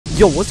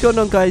Yo, what's going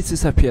on guys,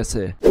 it's FPS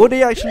here. Well,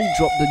 they actually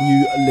dropped the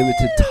new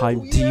limited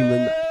time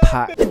demon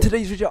pack. In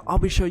today's video, I'll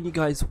be showing you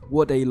guys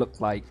what they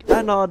look like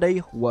and are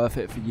they worth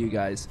it for you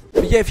guys.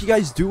 But yeah, if you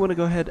guys do want to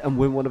go ahead and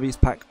win one of these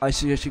packs, I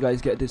suggest you guys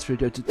get this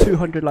video to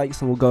 200 likes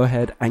and we'll go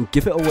ahead and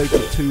give it away to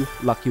 2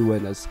 lucky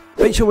winners.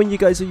 Make sure when you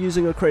guys are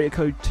using a creator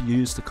code to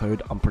use the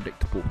code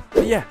unpredictable.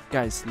 But yeah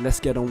guys, let's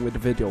get on with the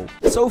video.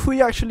 So if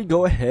we actually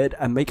go ahead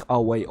and make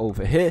our way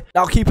over here,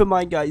 now keep in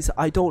mind guys,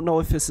 I don't know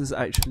if this is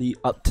actually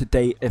up to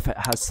date, if it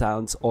has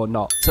sounds or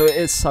not, so it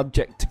is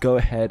subject to go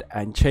ahead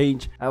and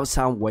change. That will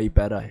sound way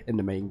better in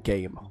the main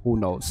game, who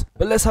knows.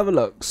 But let's have a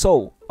look.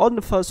 So on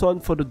the first one,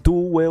 for the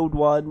dual wield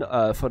one,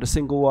 for the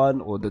single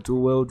one or the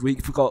dual wield,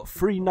 we've got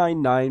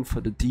 399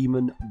 for the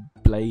demon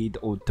blade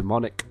or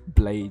demonic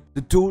blade.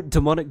 The dual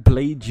demonic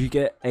blade, you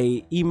get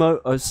a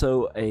emote,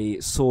 also a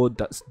sword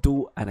that's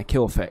dual, and a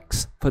kill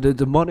effects. For the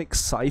demonic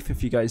scythe,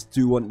 if you guys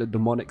do want the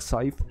demonic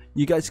scythe,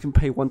 you guys can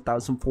pay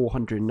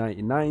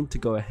 1,499 to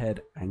go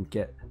ahead and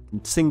get the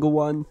single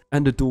one,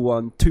 and the dual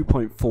one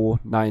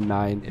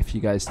 2.499 if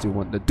you guys do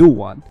want the dual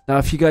one. Now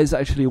if you guys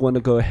actually want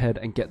to go ahead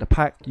and get the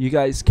pack, you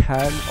guys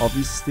can.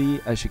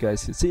 Obviously, as you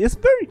guys can see, it's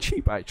very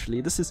cheap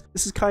actually. This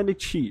is kind of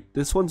cheap.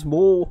 This one's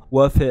more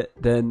worth it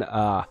than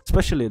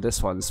especially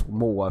this one's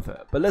more worth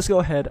it. But let's go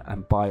ahead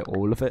and buy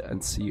all of it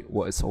and see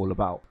what it's all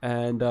about.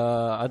 And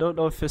I don't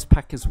know if this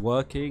pack is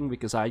working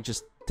because I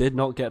just did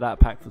not get that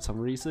pack for some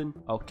reason.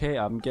 Okay,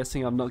 I'm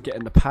guessing I'm not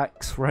getting the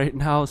packs right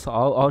now, so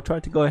I'll try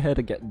to go ahead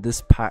and get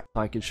this pack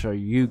so I can show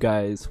you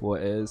guys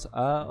what it is.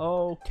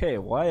 Okay,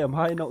 why am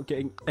I not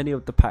getting any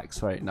of the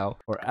packs right now?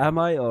 Or am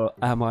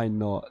I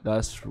not?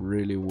 That's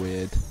really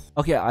weird.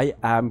 Okay, I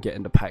am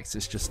getting the packs,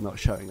 it's just not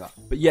showing up.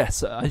 But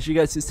yes, as you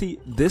guys can see,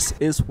 this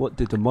is what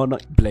the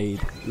demonic blade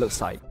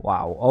looks like.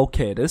 Wow,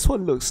 okay, this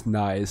one looks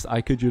nice.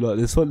 I kid you not,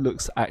 this one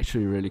looks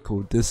actually really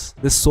cool. This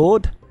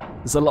sword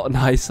is a lot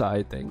nicer,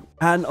 I think.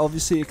 And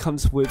obviously it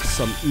comes with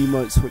some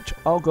emotes, which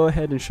I'll go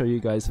ahead and show you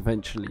guys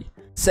eventually.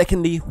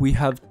 Secondly, we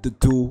have the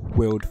dual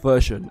wield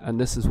version, and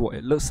this is what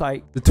it looks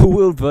like. The dual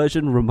wield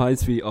version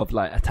reminds me of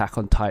like Attack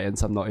on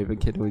Titans. I'm not even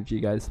kidding with you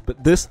guys,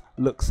 but this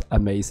looks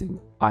amazing.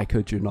 I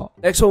kid you not.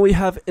 Next one we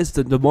have is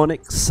the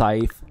demonic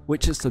scythe,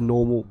 which is the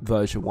normal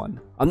version one.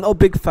 I'm not a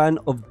big fan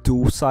of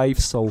dual scythe,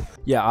 so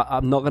yeah,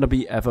 I'm not gonna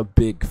be ever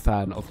big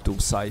fan of dual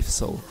scythe,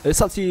 so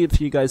it's up to you if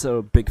you guys are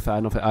a big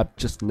fan of it. I've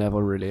just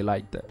never really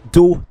liked it.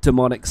 Dual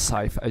demonic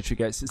scythe, as you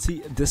guys can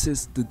see, this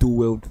is the dual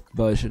wield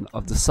version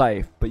of the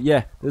scythe. But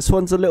yeah, this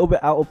one's a little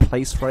bit out of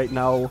place right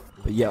now.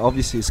 But yeah,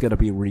 obviously it's gonna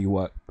be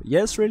reworked. But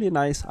yeah, it's really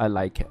nice. I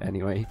like it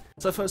anyway.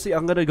 So firstly,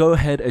 I'm gonna go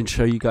ahead and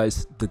show you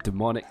guys the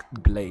demonic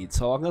blade.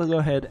 So I'm gonna go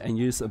ahead and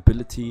use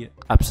ability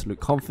absolute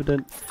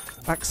confident,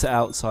 max it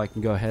out so I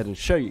can go ahead and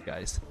show you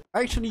guys.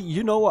 Actually,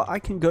 you know what? I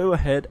can go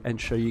ahead and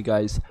show you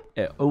guys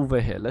it over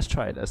here. Let's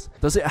try this.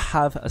 Does it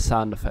have a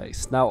sound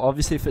effect? Now,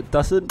 obviously, if it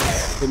doesn't,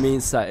 it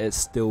means that it's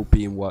still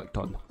being worked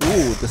on.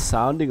 Ooh, the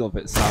sounding of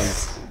it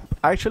sounds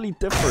actually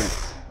different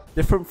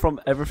from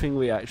everything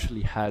we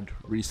actually had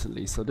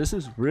recently. So this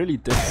is really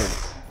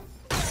different.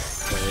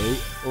 Okay.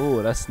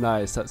 Oh, that's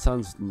nice. That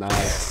sounds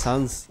nice.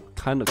 Sounds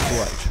kind of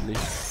cool, actually.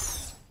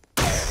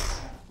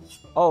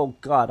 Oh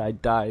God, I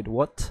died.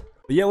 What?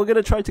 But yeah, we're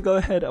gonna try to go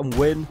ahead and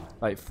win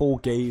like 4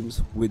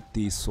 games with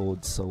these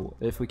swords. So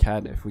if we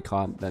can, if we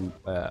can't, then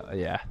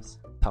yeah, it's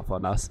tough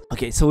on us.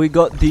 Okay, so we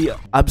got the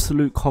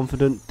absolute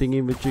confident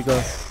thingy majigger.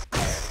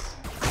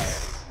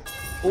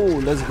 Oh,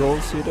 let's go.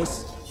 See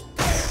this?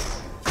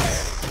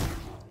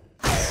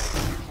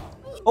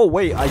 Oh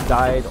wait, I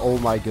died. Oh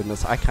my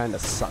goodness, I kind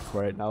of suck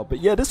right now. But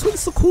yeah, this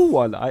one's the cool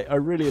one. I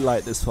really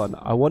like this one.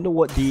 I wonder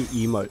what the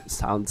emote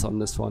sounds on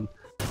this one.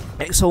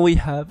 Next one we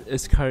have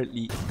is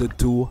currently the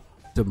dual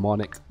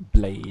demonic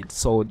blade.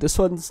 So this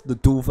one's the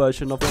dual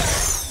version of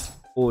it.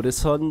 Oh,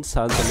 this one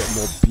sounds a little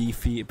more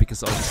beefy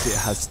because obviously it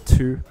has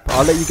 2. But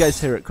I'll let you guys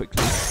hear it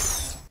quickly.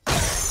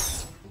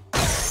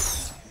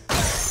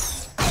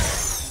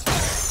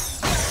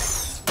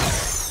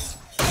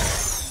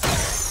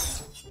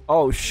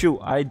 Oh shoot,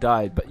 I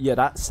died. But yeah,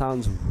 that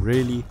sounds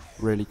really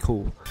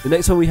cool. The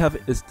next one we have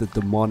is the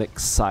demonic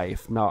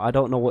scythe. Now I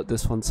don't know what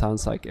this one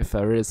sounds like, if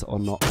there is or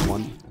not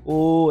one.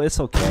 Oh, it's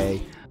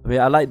okay. I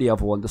mean, I like the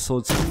other one. The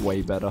sword's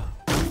way better.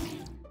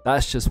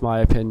 That's just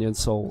my opinion,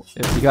 so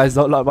if you guys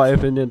don't like my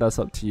opinion, that's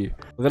up to you.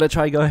 We're gonna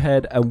try go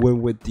ahead and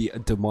win with the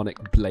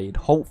demonic blade.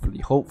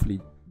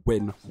 Hopefully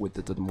win with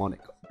the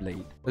demonic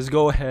blade. Let's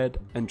go ahead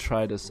and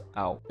try this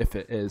out if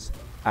it is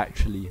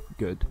actually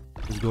good.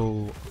 Let's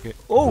go. Okay.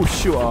 Oh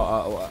shoot.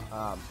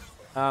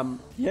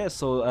 Yeah,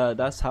 so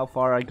that's how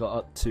far I got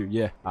up to.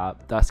 Yeah,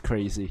 that's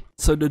crazy.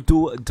 So the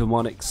dual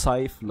demonic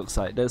scythe looks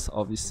like this.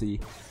 Obviously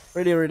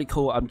really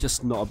cool. I'm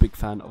just not a big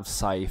fan of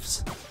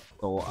scythes,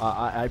 so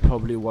I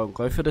probably won't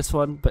go for this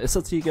one, but it's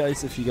up to you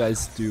guys if you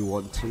guys do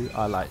want to.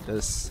 I like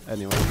this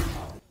anyway.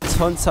 This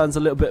one sounds a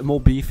little bit more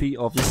beefy,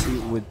 obviously,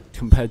 with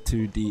compared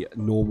to the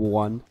normal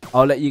one.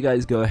 I'll let you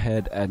guys go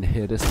ahead and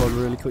hear this one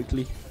really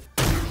quickly.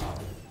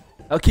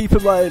 Now keep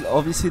in mind,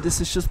 obviously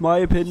this is just my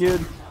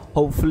opinion.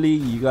 Hopefully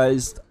you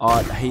guys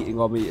aren't hating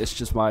on me. It's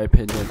just my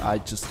opinion.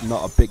 I'm just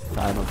not a big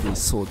fan of these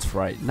swords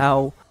right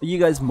now. You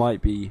guys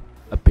might be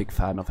a big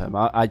fan of him.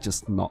 I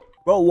just not.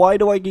 Bro, why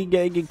do I keep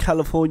getting in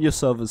California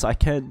servers? I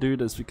can't do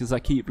this because I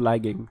keep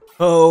lagging.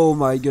 Oh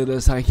my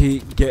goodness, I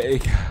keep getting...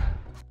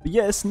 But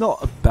yeah, it's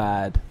not a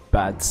bad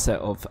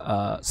set of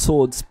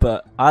swords,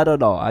 but I don't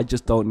know. I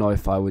just don't know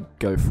if I would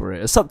go for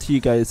it. It's up to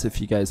you guys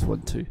if you guys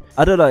want to.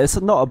 I don't know.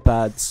 It's not a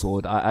bad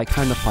sword. I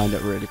kind of find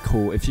it really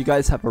cool. If you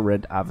guys have a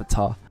red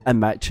avatar and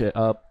match it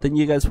up, then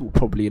you guys will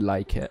probably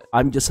like it.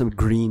 I'm just a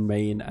green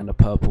main and a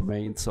purple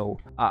main, so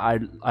I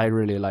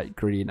really like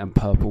green and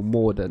purple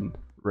more than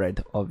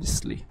red,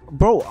 obviously.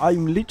 Bro,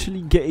 I'm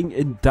literally getting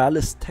in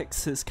Dallas,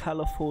 Texas,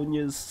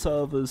 California's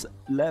servers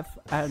left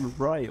and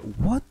right.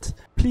 What?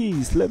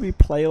 Please let me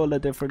play on a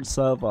different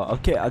server.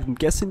 Okay, I'm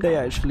guessing they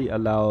actually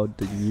allowed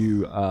the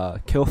new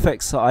kill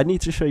effects, so I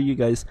need to show you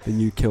guys the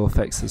new kill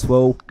effects as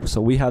well.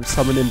 So we have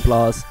Summoning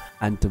Blast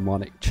and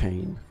Demonic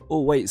Chain. Oh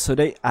wait, so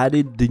they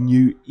added the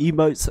new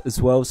emotes as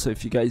well. So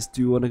if you guys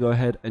do want to go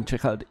ahead and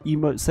check out the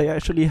emotes, they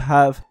actually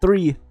have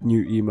 3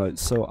 new emotes.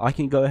 So I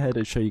can go ahead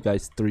and show you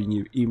guys 3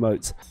 new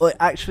emotes. Or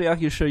actually, I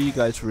can show you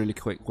guys really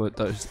quick what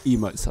those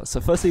emotes are.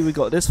 So firstly, we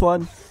got this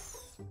one.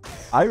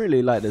 I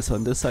really like this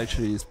one. This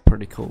actually is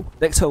pretty cool.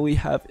 Next one we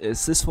have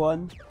is this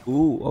one.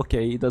 Ooh,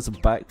 okay, he does a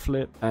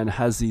backflip and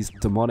has these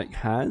demonic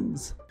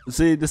hands.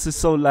 See, this is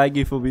so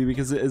laggy for me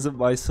because it isn't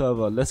my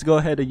server. Let's go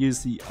ahead and use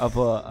the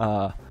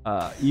other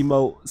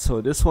emote.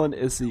 So this one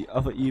is the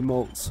other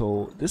emote.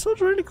 So this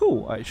one's really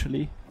cool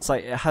actually. It's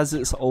like it has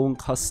its own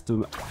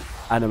custom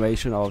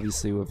animation.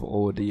 Obviously with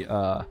all the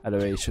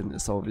animation,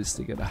 it's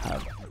obviously gonna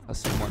have a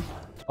custom one.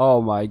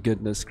 Oh my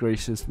goodness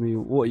gracious me,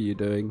 what are you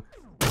doing?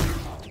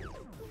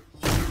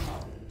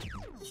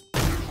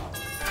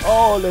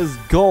 Oh, let's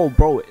go,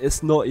 bro.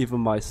 It's not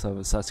even my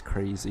service. That's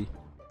crazy.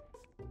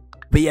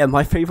 But yeah,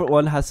 my favorite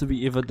one has to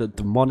be either the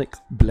Demonic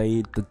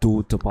Blade, the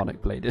Dual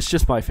Demonic Blade. It's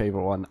just my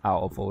favorite one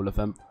out of all of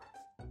them.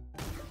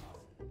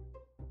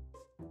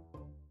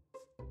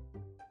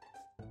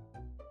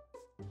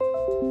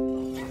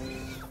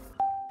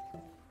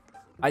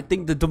 I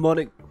think the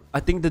Demonic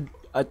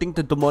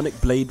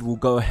Blade will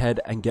go ahead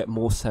and get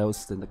more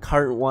sales than the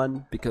current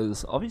one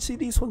because obviously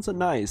these ones are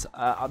nice.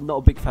 I'm not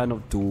a big fan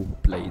of dual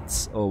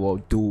blades, or well,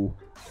 dual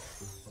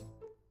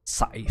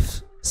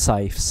scythes,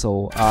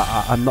 so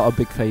I'm not a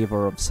big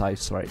favor of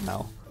scythes right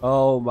now.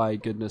 Oh my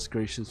goodness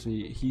gracious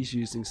me, he's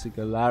using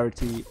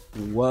Singularity,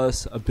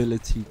 worst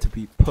ability to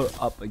be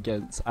put up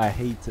against. I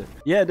hate it.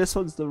 Yeah, this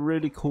one's the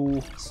really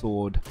cool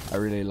sword. I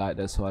really like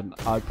this one.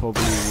 I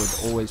probably would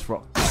always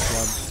rock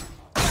this one.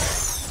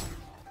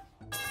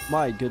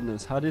 My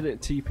goodness, how did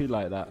it TP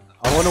like that?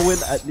 I want to win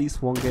at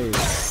least one game.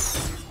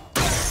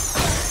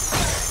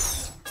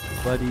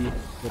 Buddy,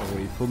 get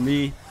away from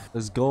me.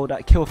 Let's go.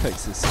 That kill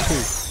effects is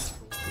cool.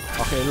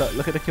 Okay,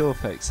 look at the kill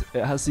effects.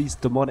 It has these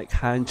demonic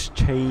hands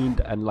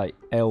chained and like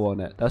L on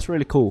it. That's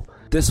really cool.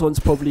 This one's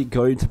probably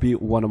going to be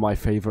one of my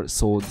favorite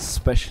swords,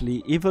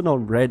 especially even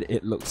on red.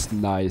 It looks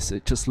nice.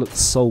 It just looks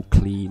so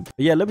clean. But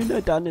yeah, let me know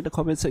down in the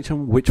comment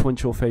section which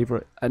one's your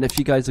favorite and if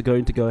you guys are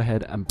going to go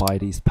ahead and buy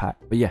these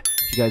packs. But yeah,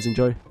 if you guys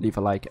enjoy, leave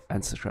a like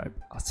and subscribe.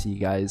 I'll see you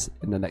guys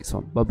in the next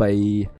one. Bye bye.